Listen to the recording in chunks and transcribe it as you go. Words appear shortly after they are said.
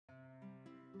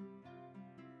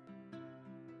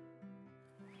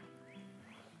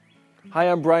Hi,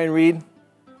 I'm Brian Reid.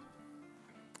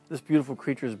 This beautiful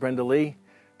creature is Brenda Lee.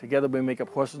 Together we make up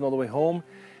Horses All the Way Home.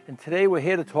 And today we're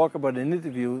here to talk about an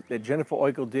interview that Jennifer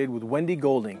Oikel did with Wendy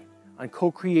Golding on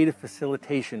co-creative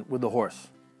facilitation with the horse.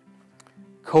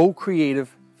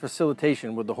 Co-creative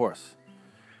facilitation with the horse.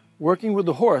 Working with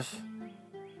the horse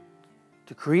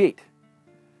to create.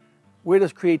 Where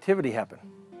does creativity happen?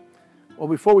 Well,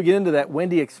 before we get into that,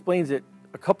 Wendy explains it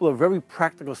a couple of very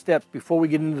practical steps before we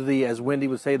get into the, as Wendy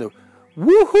would say, the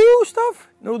woohoo stuff.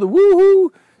 No, the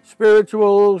woohoo,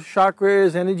 spiritual,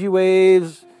 chakras, energy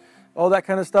waves, all that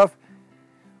kind of stuff.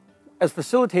 As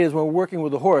facilitators, when we're working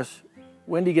with the horse,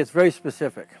 Wendy gets very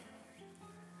specific.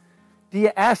 Do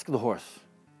you ask the horse?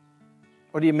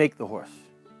 Or do you make the horse?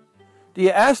 Do you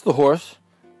ask the horse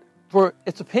for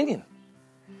its opinion?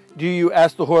 Do you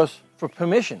ask the horse for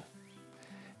permission?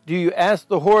 Do you ask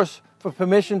the horse for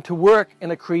permission to work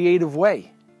in a creative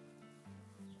way?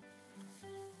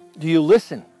 Do you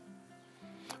listen?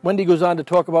 Wendy goes on to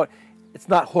talk about it's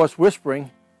not horse whispering,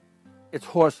 it's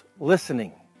horse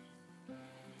listening.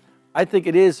 I think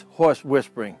it is horse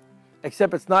whispering,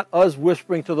 except it's not us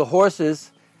whispering to the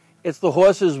horses, it's the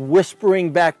horses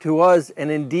whispering back to us,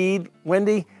 and indeed,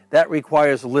 Wendy, that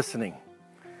requires listening.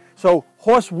 So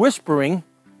horse whispering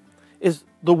is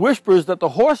the whispers that the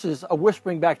horses are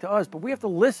whispering back to us, but we have to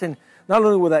listen not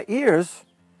only with our ears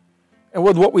and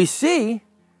with what we see,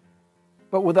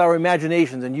 but with our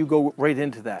imaginations, and you go right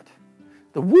into that.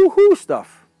 The woohoo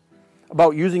stuff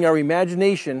about using our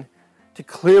imagination to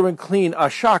clear and clean our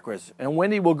chakras, and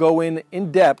Wendy will go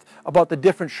in depth about the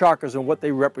different chakras and what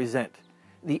they represent,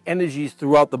 the energies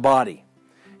throughout the body.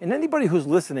 And anybody who's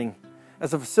listening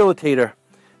as a facilitator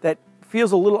that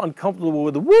feels a little uncomfortable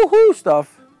with the woohoo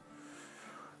stuff,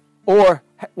 or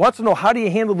wants to know how do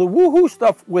you handle the woohoo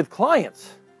stuff with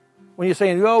clients, when you're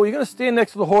saying, oh, you're going to stand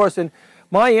next to the horse and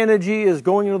my energy is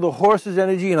going into the horse's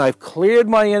energy, and I've cleared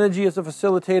my energy as a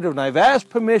facilitator, and I've asked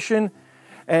permission,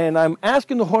 and I'm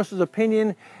asking the horse's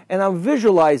opinion, and I'm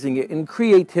visualizing it in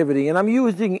creativity, and I'm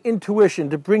using intuition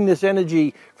to bring this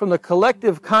energy from the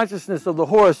collective consciousness of the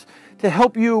horse to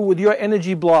help you with your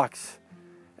energy blocks.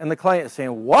 And the client is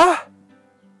saying, what?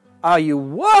 Are you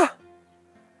what?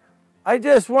 I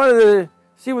just wanted to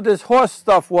see what this horse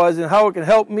stuff was and how it can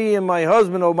help me and my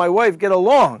husband or my wife get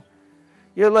along.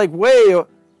 You're like, way.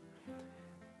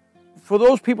 For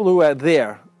those people who are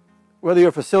there, whether you're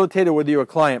a facilitator, whether you're a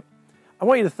client, I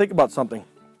want you to think about something.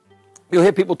 You'll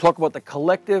hear people talk about the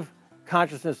collective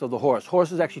consciousness of the horse.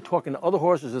 Horses actually talking to other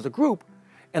horses as a group,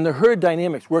 and the herd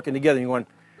dynamics working together. And you're going,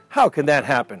 how can that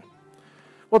happen?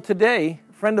 Well, today,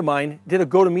 a friend of mine did a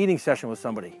go-to-meeting session with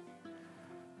somebody.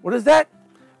 What is that?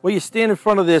 Well, you stand in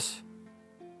front of this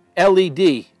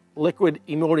LED, liquid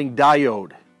emitting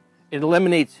diode. It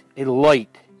eliminates a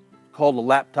light called a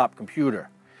laptop computer.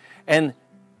 And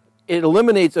it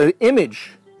eliminates an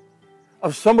image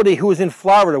of somebody who is in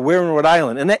Florida, we're in Rhode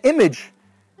Island. And that image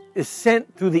is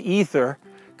sent through the ether,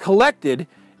 collected,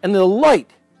 and the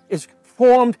light is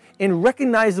formed in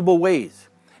recognizable ways.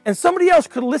 And somebody else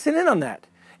could listen in on that.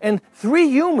 And 3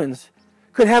 humans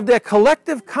could have their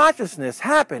collective consciousness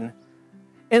happen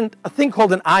in a thing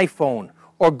called an iPhone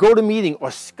or GoToMeeting or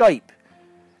Skype.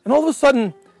 And all of a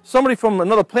sudden, somebody from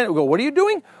another planet will go, what are you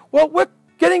doing? Well, we're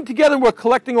getting together and we're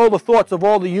collecting all the thoughts of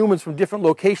all the humans from different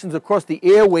locations across the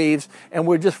airwaves, and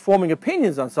we're just forming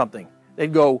opinions on something.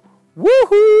 They'd go,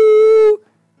 woohoo!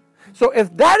 So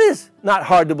if that is not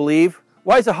hard to believe,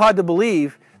 why is it hard to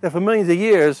believe that for millions of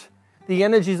years, the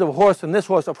energies of a horse and this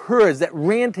horse of herds that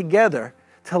ran together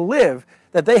to live,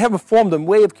 that they haven't formed a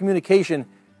way of communication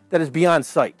that is beyond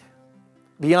sight,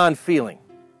 beyond feeling.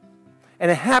 And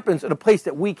it happens in a place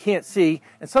that we can't see,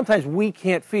 and sometimes we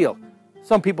can't feel.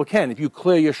 Some people can. If you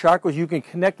clear your chakras, you can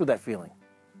connect with that feeling.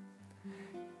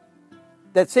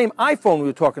 That same iPhone we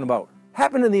were talking about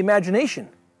happened in the imagination.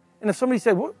 And if somebody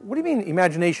said, what do you mean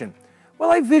imagination?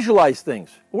 Well, I visualize things.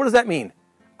 What does that mean?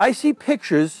 I see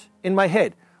pictures in my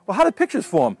head. Well, how do pictures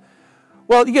form?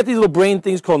 Well, you get these little brain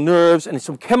things called nerves, and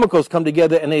some chemicals come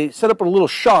together, and they set up a little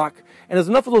shock, and there's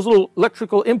enough of those little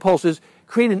electrical impulses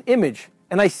create an image.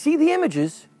 And I see the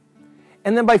images,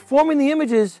 and then by forming the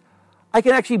images, I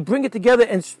can actually bring it together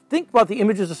and think about the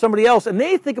images of somebody else, and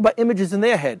they think about images in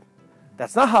their head.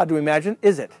 That's not hard to imagine,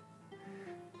 is it?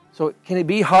 So can it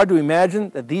be hard to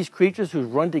imagine that these creatures who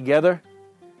run together,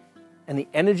 and the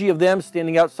energy of them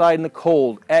standing outside in the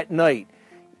cold at night,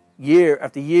 year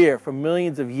after year, for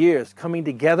millions of years, coming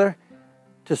together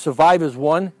to survive as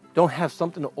one, don't have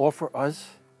something to offer us?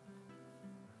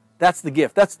 That's the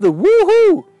gift. That's the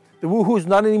woohoo! The woohoo's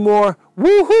not anymore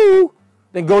woohoo,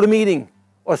 then GoToMeeting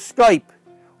or Skype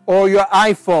or your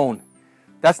iPhone.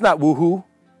 That's not woohoo.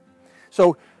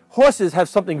 So horses have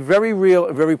something very real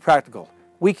and very practical.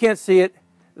 We can't see it,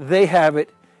 they have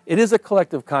it. It is a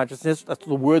collective consciousness, that's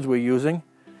the words we're using.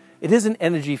 It is an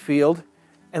energy field.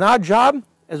 And our job,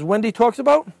 as Wendy talks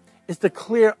about, is to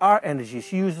clear our energy.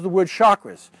 She uses the word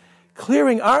chakras.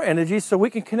 Clearing our energy so we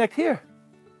can connect here.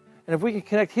 And if we can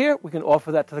connect here, we can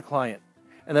offer that to the client.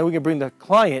 And then we can bring the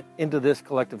client into this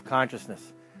collective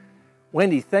consciousness.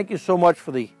 Wendy, thank you so much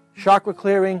for the chakra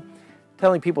clearing,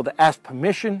 telling people to ask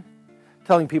permission,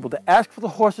 telling people to ask for the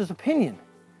horse's opinion.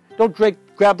 Don't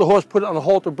grab the horse, put it on the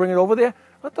halter, bring it over there.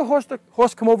 Let the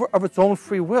horse come over of its own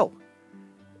free will.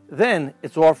 Then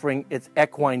it's offering its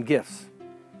equine gifts.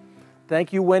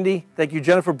 Thank you, Wendy. Thank you,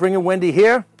 Jennifer, for bringing Wendy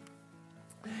here.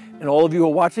 And all of you who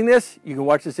are watching this, you can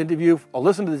watch this interview or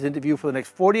listen to this interview for the next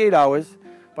 48 hours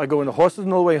by going to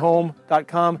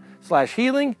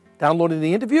horsesonthewayhome.com/healing, downloading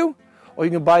the interview, or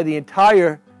you can buy the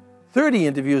entire 30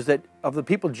 interviews of the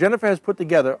people Jennifer has put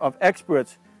together of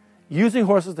experts using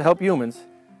horses to help humans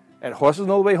at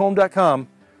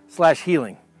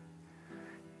horsesonthewayhome.com/healing.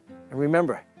 And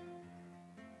remember,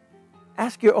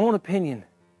 ask your own opinion.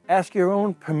 Ask your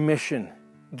own permission.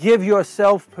 Give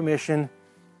yourself permission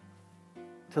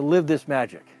to live this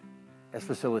magic as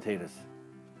facilitators.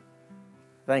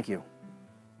 Thank you.